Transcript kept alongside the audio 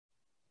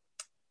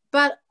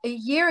about a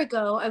year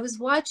ago, I was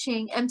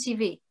watching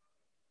MTV,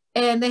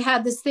 and they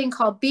had this thing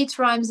called Beats,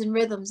 Rhymes, and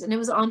Rhythms, and it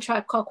was on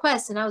Tribe Called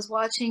Quest. And I was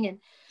watching, and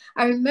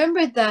I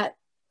remembered that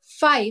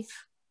Phife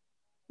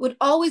would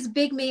always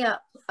big me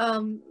up.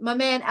 My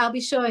man,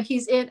 Albie Shaw,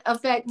 he's in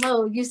effect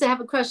mode. Used to have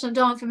a crush on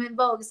Dawn from En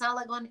Vogue. It's not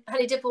like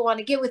Honey Dipper want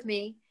to get with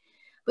me,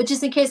 but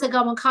just in case I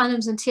got on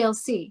condoms and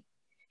TLC.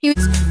 He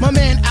was my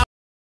man.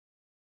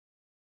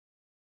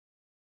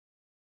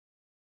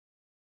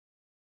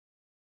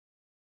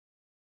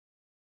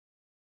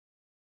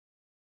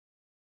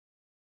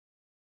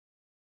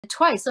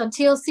 Twice on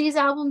TLC's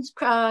album,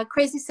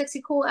 Crazy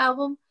Sexy Cool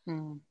album.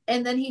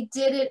 And then he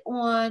did it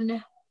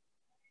on,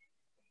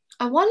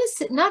 I want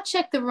to not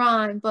check the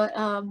rhyme, but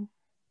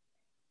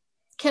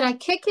Can I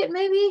Kick It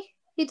maybe?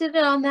 He did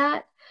it on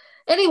that.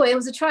 Anyway, it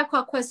was a Tribe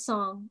Called Quest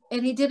song,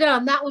 and he did it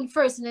on that one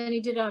first, and then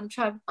he did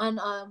it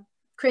on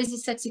Crazy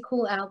Sexy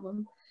Cool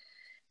album.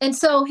 And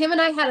so him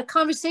and I had a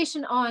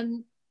conversation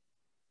on,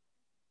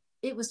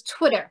 it was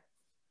Twitter.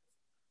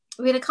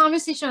 We had a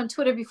conversation on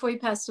Twitter before he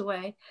passed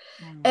away.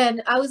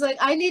 And I was like,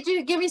 I need you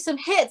to give me some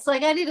hits.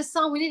 Like, I need a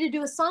song. We need to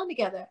do a song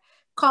together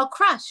called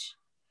Crush,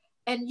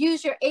 and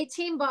use your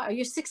 16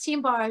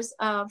 bars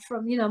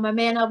from, you know, my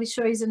man, I'll be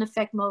sure he's in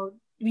effect mode.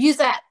 Use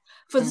that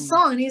for the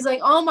song. And he's like,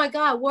 oh my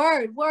God,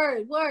 word.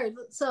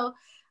 So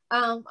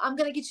I'm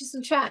going to get you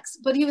some tracks.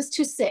 But he was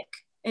too sick,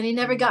 and he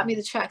never got me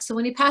the tracks. So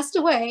when he passed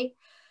away,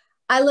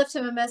 I left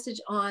him a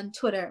message on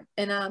Twitter.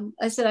 And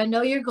I said, I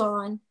know you're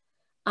gone.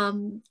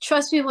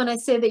 Trust me when I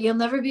say that you'll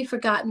never be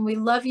forgotten. We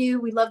love you.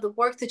 We love the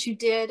work that you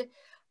did.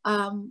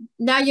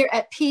 Now you're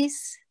at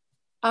peace.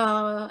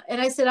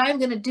 And I said, I'm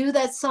going to do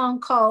that song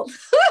called,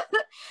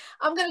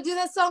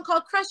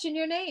 Crush in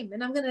your name.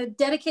 And I'm going to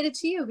dedicate it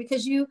to you,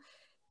 because you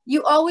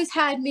always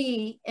had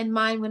me in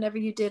mind whenever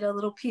you did a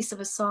little piece of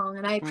a song.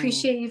 And I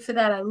appreciate you for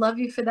that. I love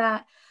you for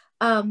that.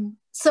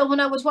 So when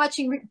I was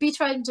watching Beats,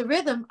 Rhymes, and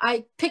Rhythm,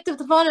 I picked up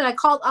the phone and I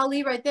called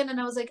Ali right then.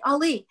 And I was like,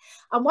 Ali,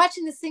 I'm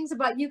watching these things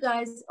about you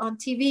guys on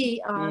TV.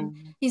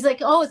 He's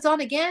like, oh, it's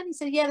on again? He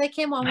said, yeah, they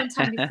came on one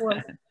time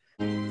before.